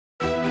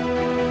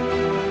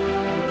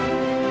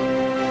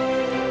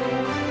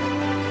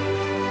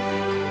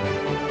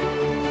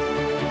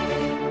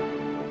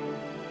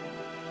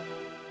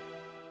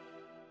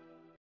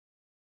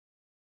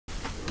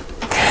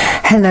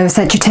Hello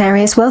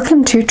Sagittarius,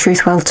 welcome to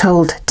Truth Well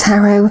Told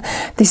Tarot.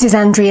 This is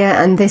Andrea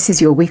and this is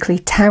your weekly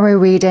tarot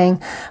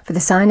reading for the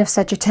sign of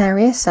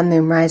Sagittarius, Sun,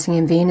 Moon, Rising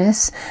in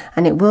Venus,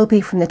 and it will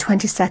be from the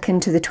 22nd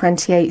to the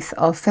 28th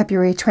of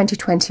February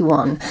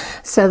 2021.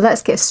 So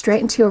let's get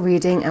straight into your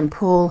reading and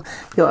pull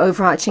your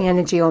overarching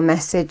energy or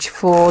message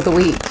for the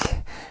week.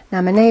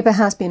 Now my neighbour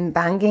has been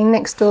banging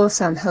next door,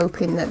 so I'm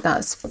hoping that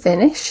that's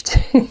finished.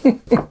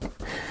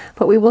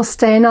 But we will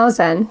stay in our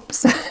zen.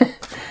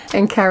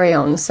 And carry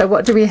on. So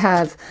what do we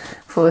have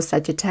for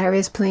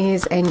Sagittarius,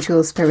 please?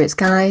 Angels, spirits,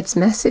 guides,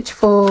 message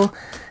for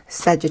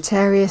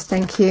Sagittarius,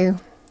 thank you.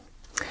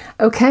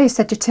 Okay,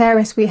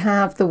 Sagittarius, we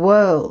have the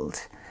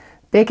world.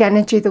 Big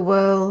energy, the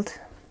world.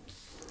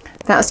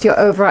 That's your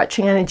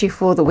overarching energy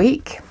for the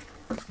week.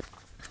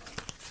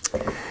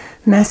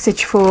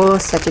 Message for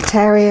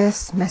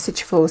Sagittarius, please.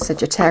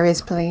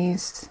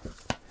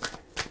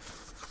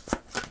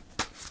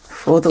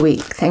 For the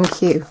week,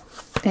 thank you.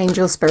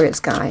 Angels, spirits,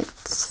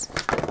 guides.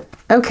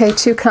 Okay,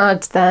 2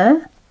 cards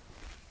there.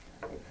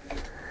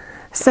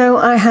 So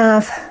I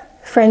have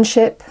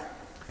friendship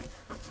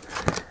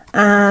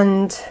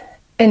and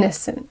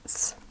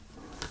innocence.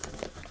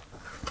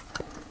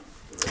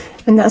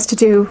 And that's to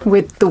do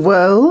with the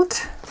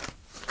world.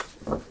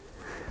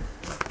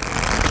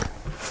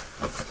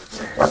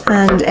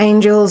 And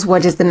angels,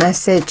 what is the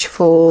message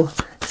for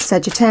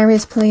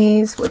Sagittarius,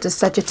 please? What does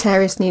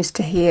Sagittarius needs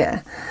to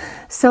hear?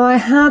 So I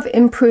have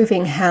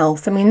improving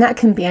health. I mean, that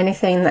can be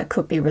anything. That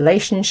could be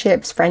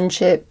relationships,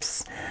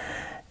 friendships,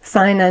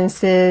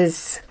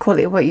 finances, call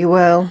it what you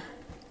will.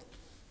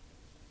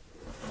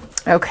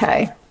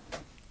 Okay.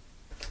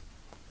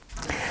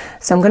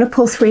 So I'm going to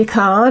pull 3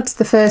 cards.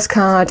 The first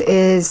card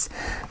is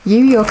you,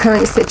 your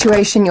current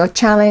situation, your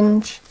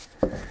challenge.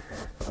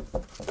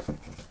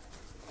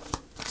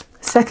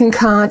 Second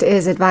card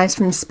is advice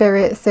from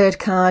spirit. Third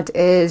card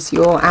is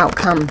your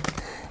outcome.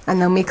 And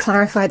then we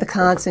clarify the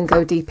cards and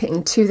go deeper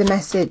into the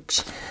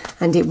message.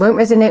 And it won't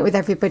resonate with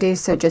everybody,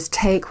 so just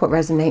take what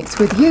resonates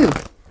with you.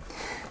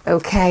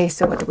 Okay,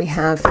 so what do we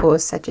have for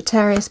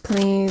Sagittarius,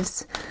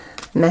 please?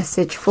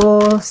 Message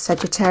for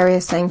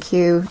Sagittarius, thank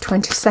you.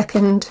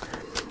 22nd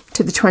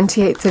to the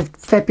 28th of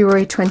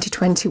February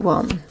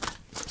 2021.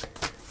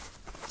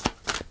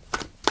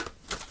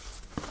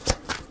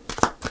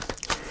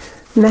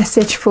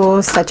 Message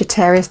for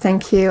Sagittarius,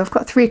 thank you. I've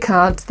got 3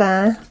 cards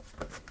there.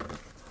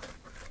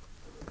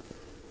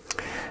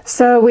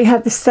 So we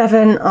have the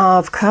 7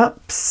 of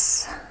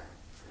Cups,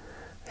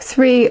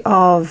 3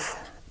 of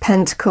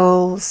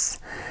Pentacles,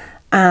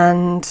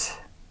 and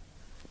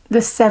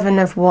the 7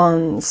 of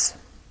Wands.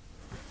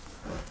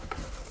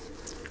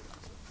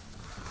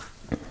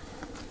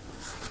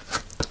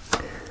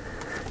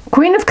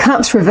 Queen of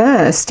Cups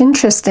reversed.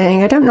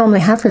 Interesting. I don't normally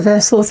have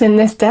reversals in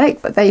this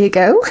deck, but there you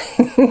go.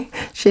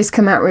 She's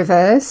come out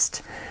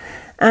reversed.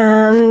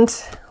 And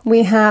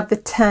we have the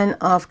 10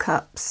 of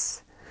Cups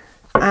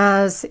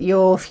as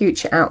your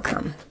future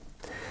outcome.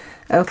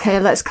 Okay,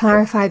 let's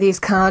clarify these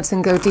cards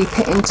and go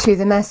deeper into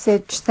the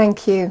message.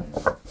 Thank you.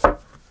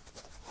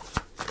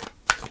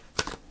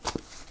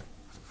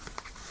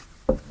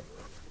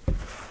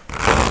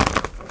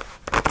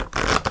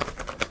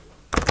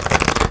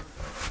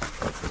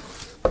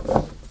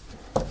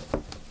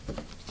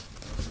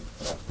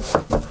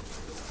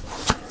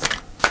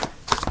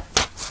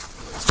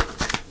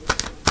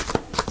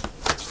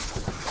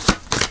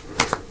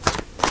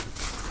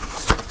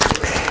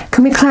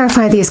 Can we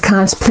clarify these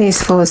cards,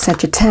 please, for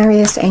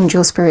Sagittarius,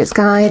 Angel, Spirits,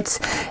 Guides?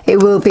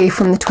 It will be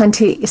from the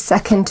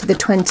 22nd to the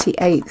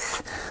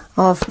 28th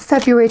of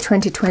February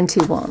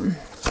 2021.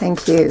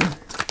 Thank you.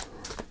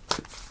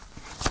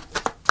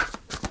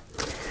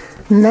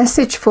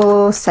 Message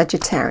for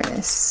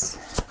Sagittarius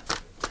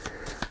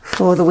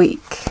for the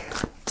week.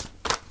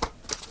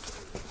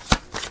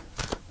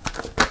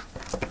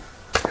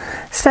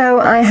 So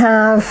I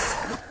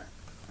have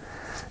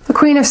the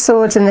Queen of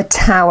Swords and the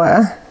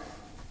Tower.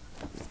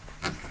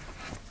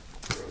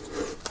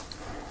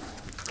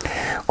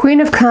 Queen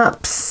of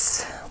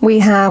Cups we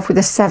have with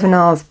the 7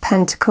 of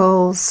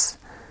Pentacles,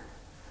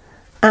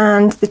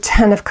 and the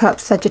 10 of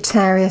Cups,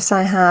 Sagittarius,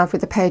 I have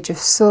with the Page of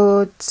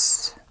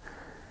Swords.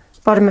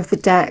 Bottom of the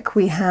deck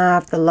we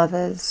have the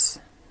Lovers.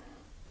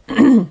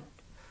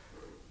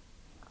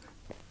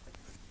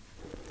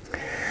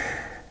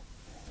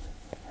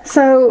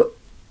 So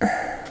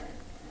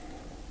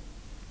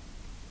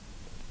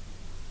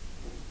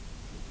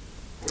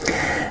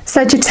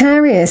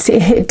Sagittarius,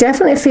 it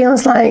definitely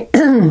feels like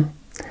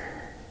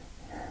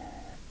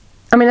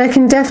I mean, I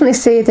can definitely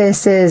see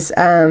this as,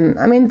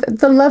 I mean,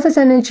 the Lover's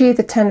energy,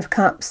 the 10 of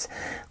Cups,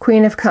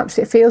 Queen of Cups,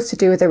 it feels to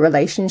do with a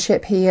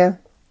relationship here.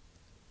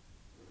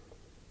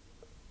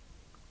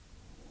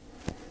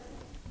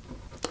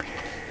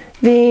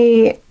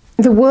 The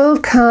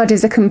World card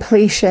is a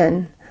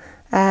completion.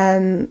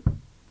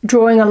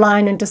 drawing a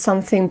line into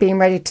something, being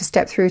ready to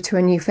step through to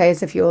a new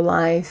phase of your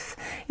life.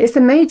 It's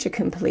a major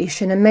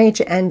completion, a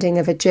major ending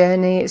of a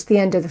journey. It's the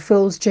end of the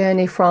Fool's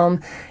journey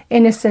from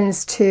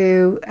innocence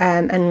to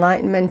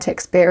enlightenment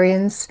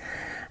experience.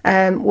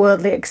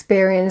 worldly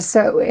experience.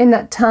 So in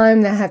that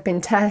time, there have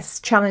been tests,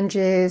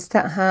 challenges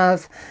that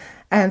have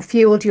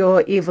fueled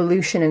your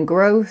evolution and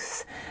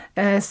growth.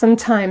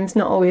 Sometimes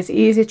not always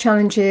easy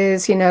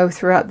challenges, you know,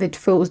 throughout the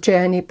full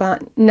journey,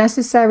 but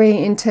necessary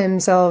in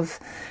terms of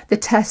the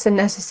tests are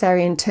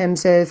necessary in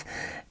terms of,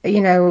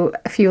 you know,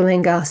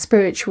 fueling our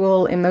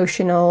spiritual,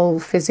 emotional,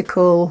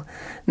 physical,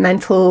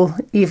 mental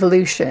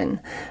evolution.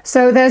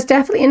 So there's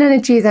definitely an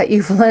energy that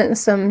you've learned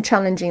some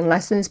challenging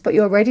lessons, but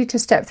you're ready to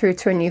step through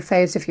to a new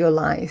phase of your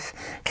life.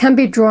 Can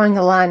be drawing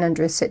a line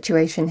under a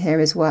situation here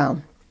as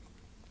well.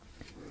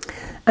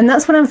 And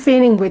that's what I'm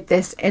feeling with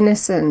this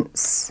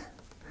innocence.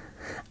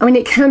 I mean,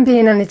 it can be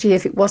an energy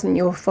if it wasn't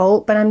your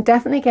fault, but I'm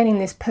definitely getting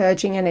this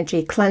purging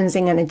energy,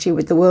 cleansing energy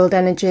with the world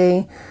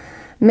energy.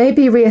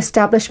 Maybe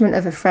re-establishment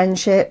of a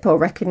friendship or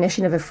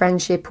recognition of a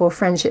friendship, or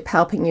friendship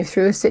helping you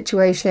through a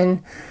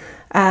situation,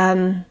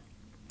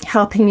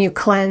 helping you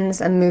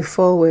cleanse and move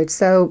forward.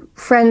 So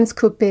friends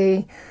could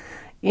be,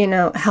 you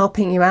know,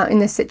 helping you out in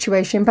this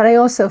situation, but I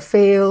also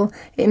feel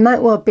it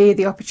might well be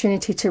the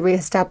opportunity to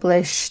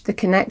re-establish the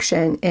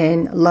connection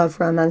in love,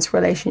 romance,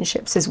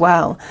 relationships as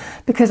well,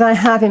 because I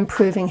have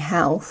improving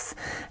health.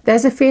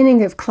 There's a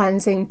feeling of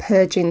cleansing,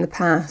 purging the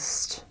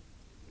past,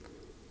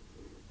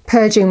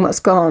 purging what's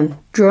gone,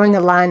 drawing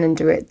a line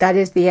under it. That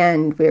is the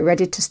end. We're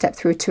ready to step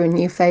through to a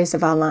new phase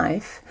of our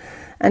life.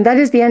 And that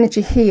is the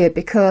energy here,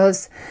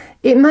 because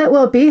it might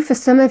well be for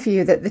some of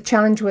you that the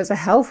challenge was a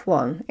health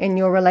one in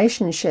your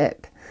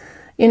relationship.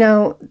 You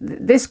know,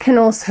 this can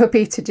also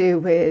be to do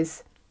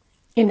with,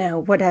 you know,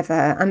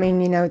 whatever. I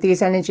mean, you know,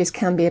 these energies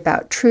can be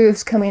about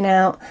truths coming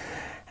out.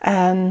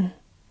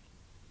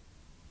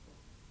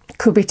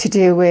 Could be to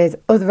do with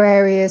other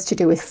areas, to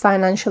do with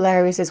financial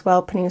areas as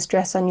well, putting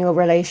stress on your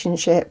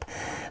relationship.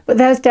 But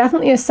there's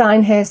definitely a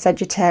sign here,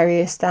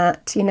 Sagittarius,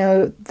 that, you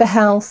know, the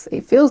health,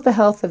 it feels the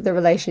health of the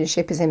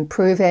relationship is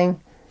improving.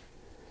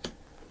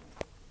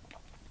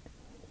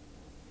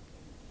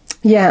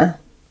 Yeah,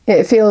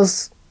 it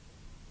feels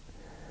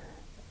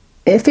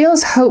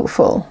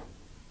hopeful.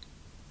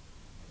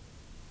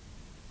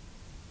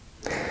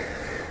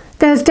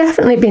 There's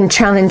definitely been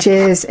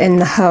challenges in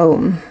the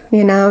home.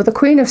 You know, the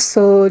Queen of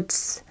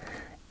Swords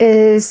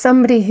is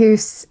somebody who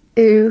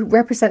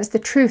represents the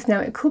truth. Now,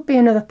 it could be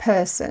another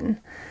person.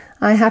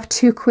 I have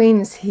two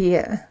queens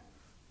here.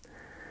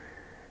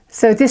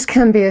 So this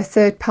can be a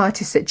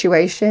third-party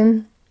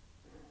situation.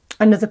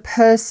 Another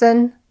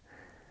person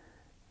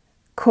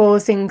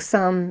causing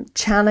some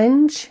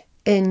challenge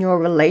in your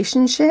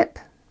relationship.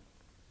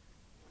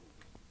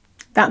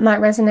 That might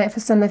resonate for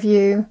some of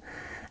you.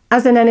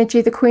 As an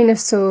energy, the Queen of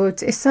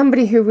Swords is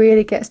somebody who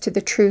really gets to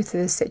the truth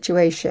of the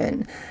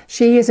situation.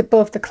 She is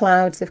above the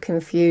clouds of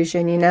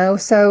confusion, you know,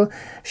 so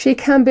she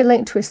can be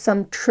linked with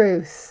some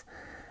truth.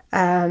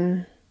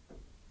 Some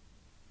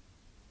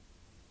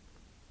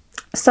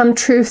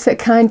truth that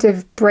kind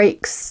of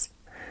breaks,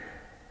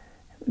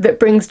 that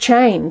brings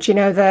change. You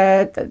know,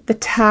 the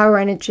Tower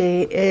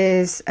energy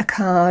is a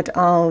card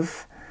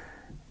of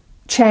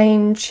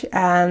change.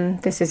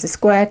 This is a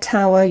square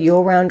tower,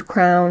 your round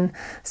crown,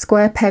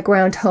 square peg,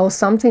 round hole.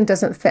 Something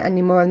doesn't fit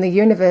anymore, and the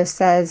universe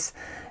says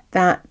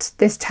that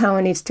this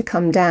tower needs to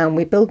come down.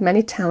 We build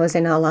many towers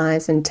in our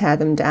lives and tear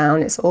them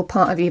down. It's all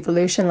part of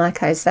evolution,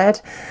 like I said,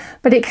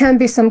 but it can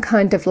be some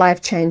kind of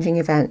life-changing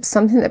event,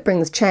 something that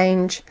brings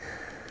change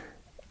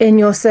in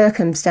your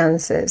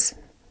circumstances.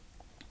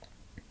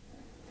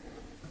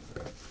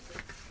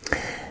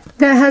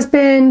 There has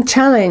been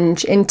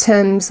challenge in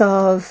terms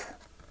of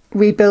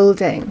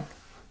rebuilding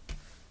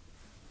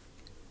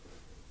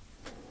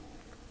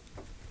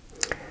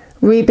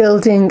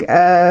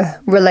a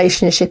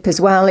relationship as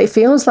well. It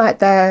feels like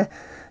there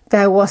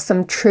was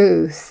some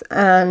truth,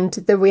 and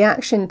the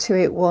reaction to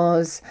it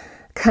was,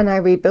 can I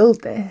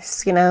rebuild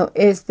this? You know,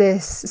 is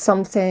this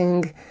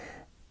something,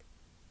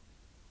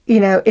 you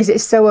know, is it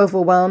so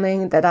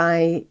overwhelming that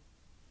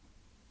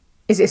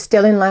is it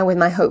still in line with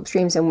my hopes,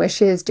 dreams and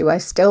wishes? Do I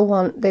still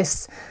want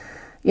this,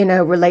 you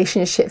know,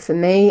 relationship for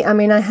me? I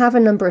mean, I have a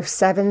number of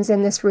sevens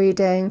in this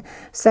reading.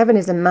 7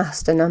 is a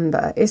master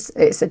number.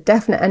 It's a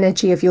definite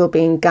energy of you're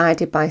being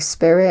guided by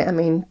spirit. I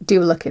mean,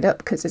 do look it up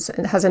because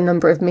it has a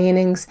number of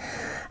meanings.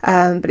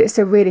 But it's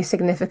a really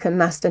significant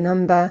master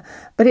number.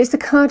 But it's a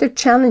card of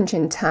challenge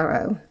in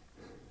tarot.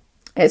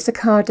 It's a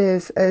card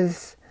of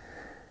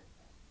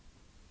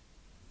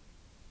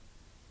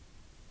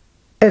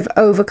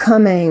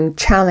overcoming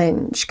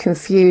challenge,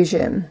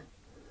 confusion.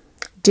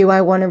 Do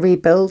I want to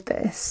rebuild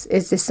this?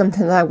 Is this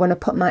something that I want to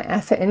put my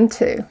effort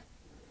into?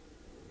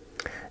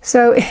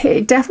 So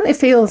it definitely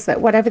feels that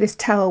whatever this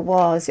tower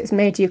was, it's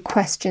made you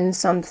question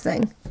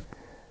something.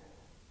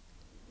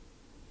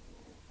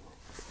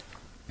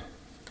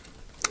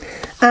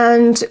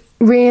 And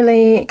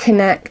really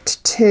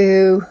connect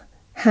to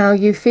how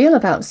you feel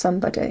about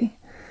somebody.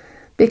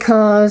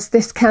 Because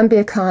this can be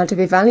a card of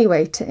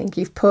evaluating.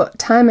 You've put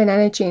time and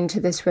energy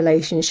into this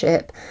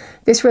relationship.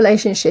 This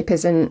relationship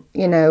isn't,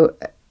 you know,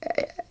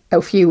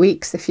 a few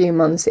weeks, a few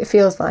months. It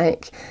feels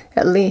like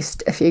at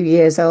least a few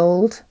years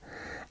old.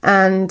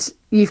 And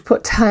you've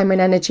put time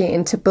and energy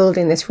into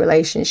building this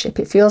relationship.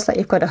 It feels like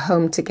you've got a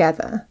home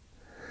together.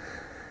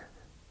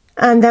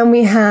 And then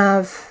we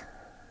have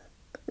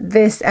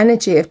this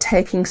energy of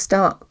taking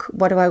stock.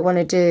 What do I want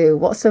to do?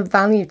 What's of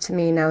value to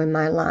me now in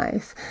my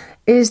life?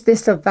 Is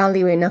this of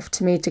value enough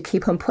to me to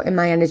keep on putting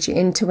my energy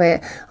into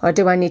it? Or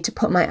do I need to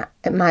put my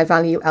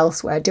value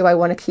elsewhere? Do I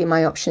want to keep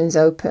my options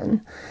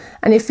open?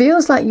 And it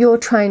feels like you're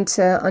trying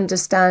to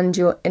understand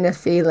your inner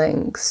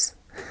feelings.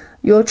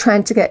 You're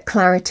trying to get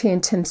clarity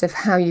in terms of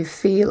how you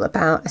feel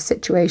about a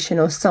situation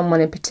or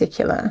someone in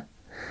particular.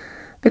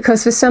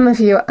 Because for some of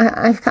you,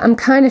 I'm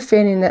kind of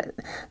feeling that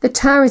the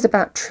Tower is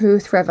about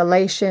truth,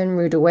 revelation,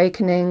 rude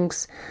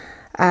awakenings.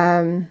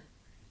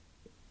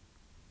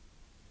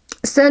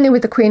 Certainly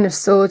with the Queen of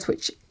Swords,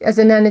 which as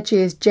an energy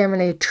is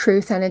generally a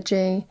truth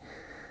energy,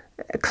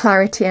 a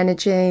clarity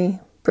energy,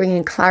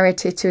 bringing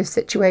clarity to a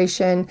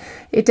situation.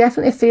 It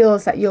definitely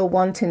feels that you're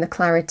wanting the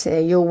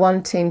clarity. You're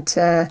wanting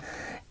to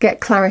get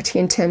clarity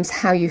in terms of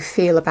how you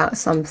feel about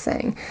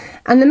something.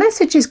 And the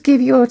message is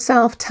give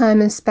yourself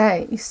time and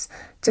space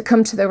to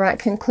come to the right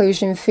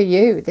conclusion for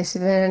you. This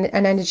is an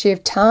energy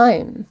of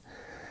time.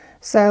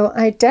 So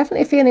I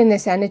definitely feel in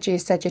this energy,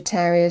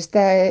 Sagittarius,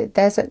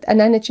 there's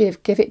an energy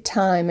of give it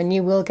time and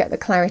you will get the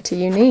clarity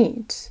you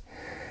need.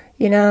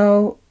 You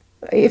know,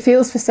 it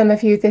feels for some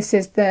of you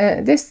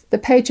the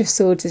Page of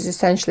Swords is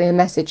essentially a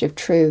message of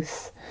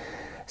truth.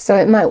 So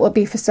it might well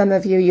be for some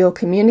of you you're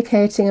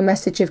communicating a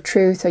message of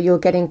truth or you're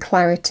getting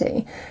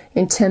clarity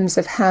in terms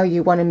of how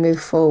you want to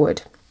move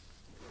forward.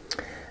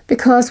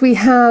 Because we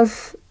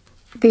have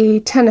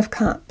the Ten of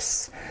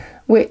Cups,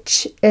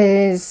 which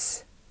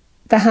is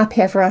the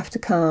happy ever after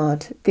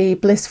card, the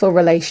blissful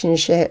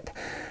relationship,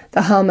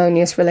 the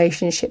harmonious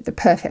relationship, the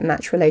perfect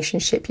match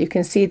relationship. You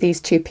can see these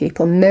two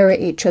people mirror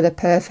each other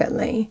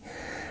perfectly.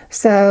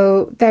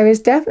 So there is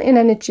definitely an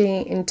energy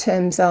in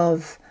terms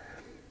of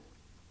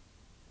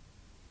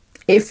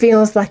it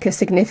feels like a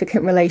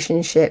significant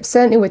relationship,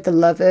 certainly with the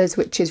Lovers,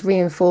 which is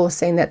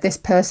reinforcing that this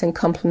person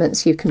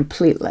complements you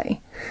completely.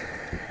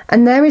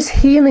 And there is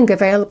healing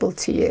available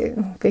to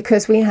you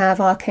because we have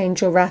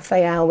Archangel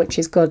Raphael, which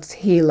is God's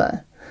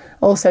healer.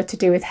 Also to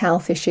do with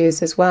health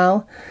issues as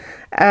well.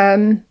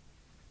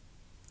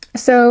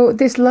 So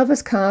this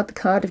Lovers card, the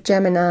card of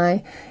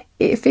Gemini,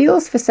 it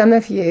feels for some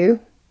of you,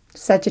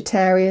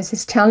 Sagittarius,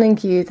 is telling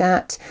you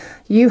that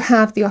you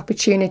have the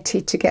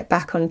opportunity to get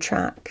back on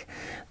track.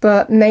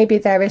 But maybe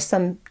there is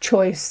some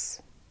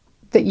choice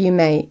that you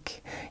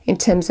make in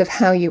terms of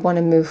how you want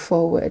to move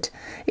forward.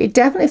 It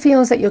definitely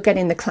feels that you're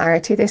getting the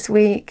clarity this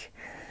week.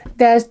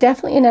 There's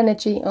definitely an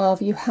energy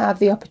of you have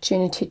the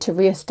opportunity to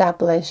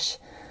reestablish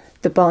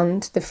the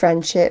bond, the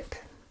friendship,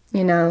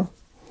 you know.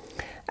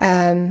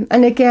 And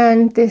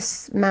again,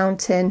 this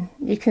mountain,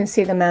 you can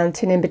see the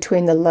mountain in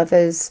between the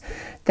Lovers.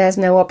 There's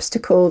no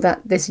obstacle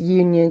that this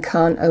union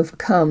can't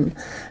overcome.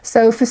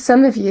 So for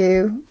some of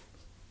you,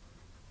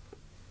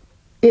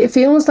 it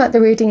feels like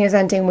the reading is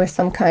ending with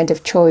some kind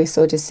of choice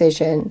or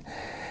decision.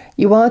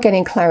 You are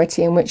getting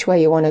clarity in which way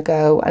you want to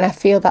go. And I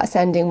feel that's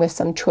ending with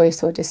some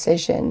choice or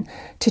decision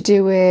to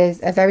do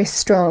with a very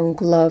strong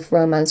love,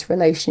 romance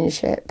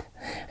relationship.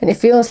 And it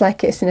feels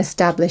like it's an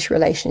established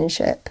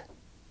relationship.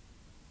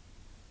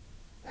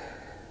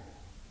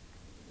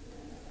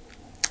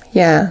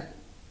 Yeah.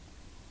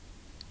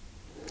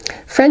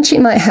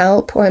 Friendship might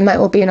help, or it might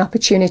well be an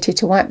opportunity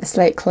to wipe the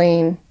slate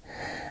clean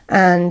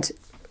and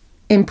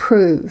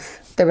improve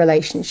the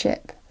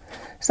relationship.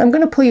 So I'm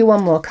going to pull you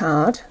one more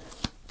card.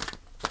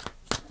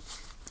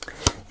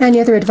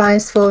 Any other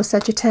advice for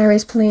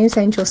Sagittarius, please?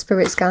 Angel,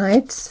 spirits,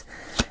 guides.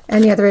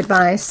 Any other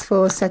advice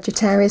for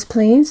Sagittarius,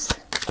 please,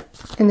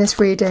 in this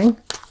reading?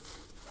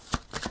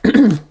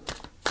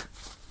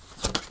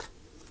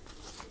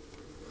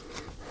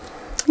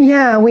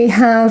 Yeah, we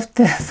have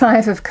the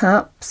Five of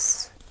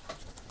Cups.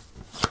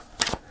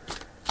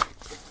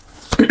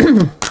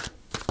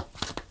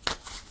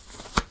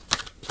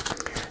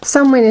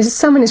 Someone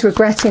is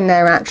regretting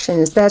their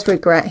actions. There's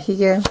regret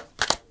here.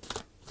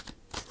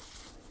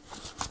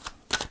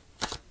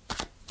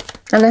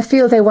 And I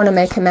feel they want to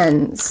make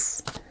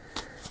amends.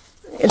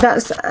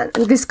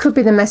 This could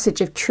be the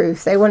message of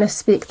truth. They want to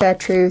speak their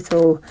truth,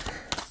 or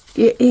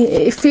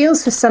it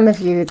feels for some of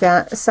you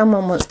that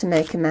someone wants to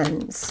make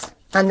amends.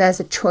 And there's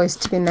a choice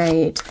to be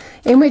made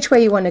in which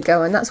way you want to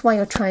go. And that's why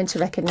you're trying to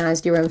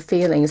recognize your own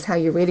feelings, how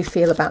you really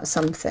feel about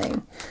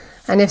something.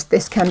 And if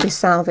this can be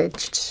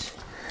salvaged.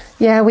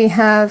 Yeah, we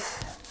have.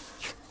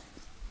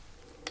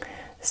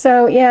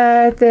 So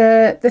yeah,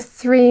 the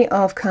Three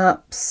of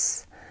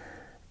Cups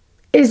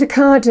is a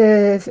card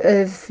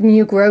of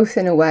new growth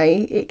in a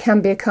way. It can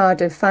be a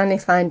card of finally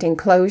finding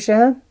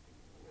closure.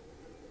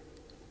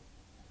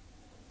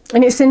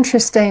 And it's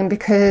interesting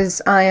because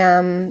I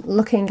am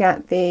looking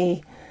at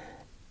the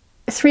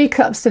Three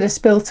Cups that are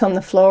spilt on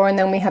the floor, and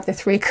then we have the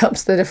Three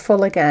Cups that are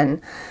full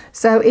again.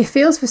 So it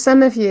feels for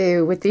some of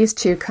you with these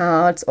two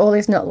cards, all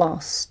is not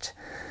lost.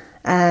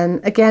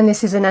 Again,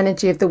 this is an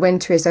energy of the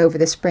winter is over,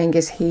 the spring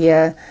is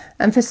here.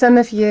 And for some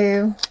of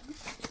you,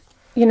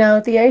 you know,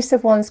 the Ace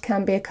of Wands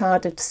can be a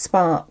card of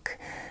spark.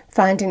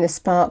 finding the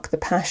spark, the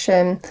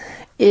passion.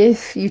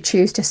 If you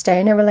choose to stay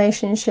in a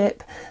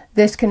relationship,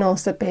 this can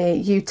also be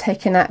you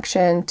taking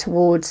action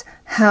towards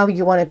how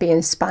you want to be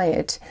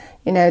inspired.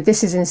 You know,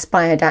 this is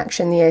inspired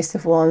action, the Ace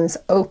of Wands,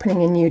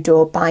 opening a new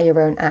door by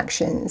your own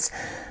actions,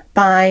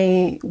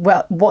 by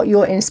what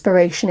your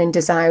inspiration and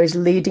desire is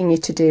leading you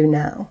to do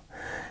now.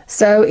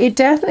 So it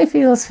definitely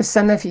feels for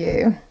some of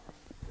you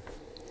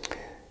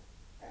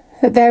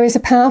that there is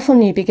a powerful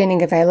new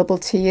beginning available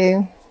to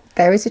you.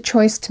 There is a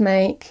choice to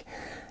make,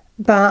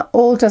 but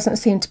all doesn't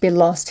seem to be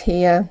lost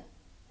here.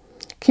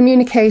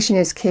 Communication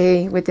is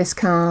key with this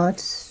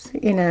card,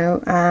 you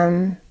know,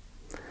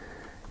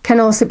 can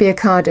also be a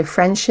card of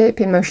friendship,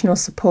 emotional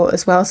support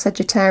as well,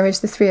 Sagittarius,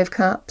 the Three of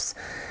Cups.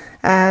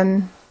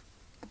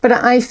 But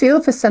I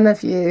feel for some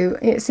of you,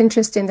 it's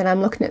interesting that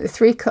I'm looking at the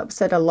 3 cups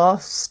that are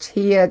lost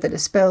here, that are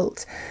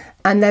spilt,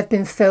 and they've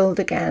been filled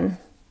again.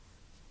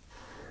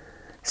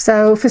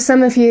 So for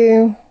some of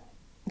you,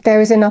 there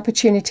is an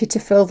opportunity to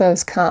fill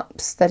those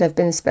cups that have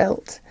been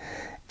spilt.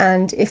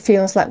 And it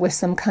feels like with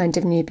some kind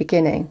of new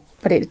beginning,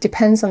 but it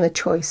depends on the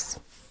choice.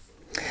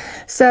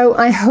 So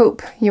I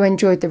hope you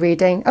enjoyed the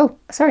reading. Oh,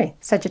 sorry,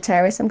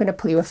 Sagittarius, I'm going to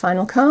pull you a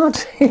final card.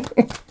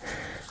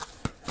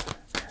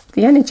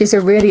 The energies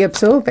are really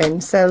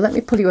absorbing, so let me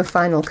pull you a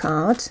final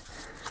card.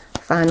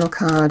 Final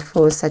card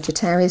for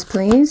Sagittarius,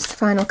 please.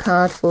 Final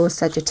card for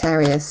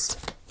Sagittarius.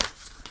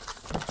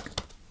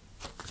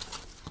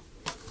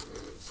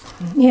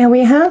 Yeah,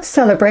 we have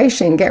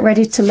celebration. Get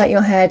ready to let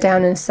your hair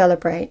down and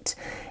celebrate.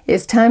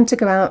 It's time to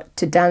go out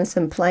to dance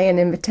and play. An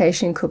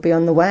invitation could be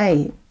on the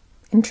way.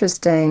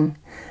 Interesting.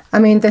 I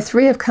mean, the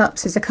 3 of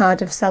Cups is a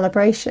card of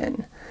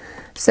celebration.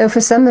 So for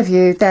some of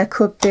you, there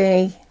could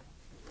be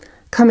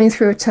coming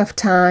through a tough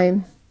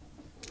time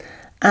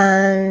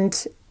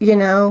and, you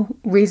know,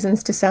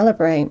 reasons to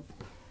celebrate.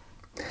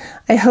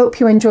 I hope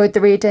you enjoyed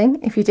the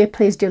reading. If you did,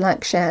 please do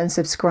like, share and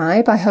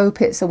subscribe. I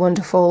hope it's a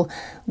wonderful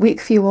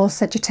week for you all,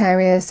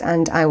 Sagittarius,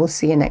 and I will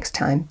see you next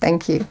time.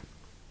 Thank you.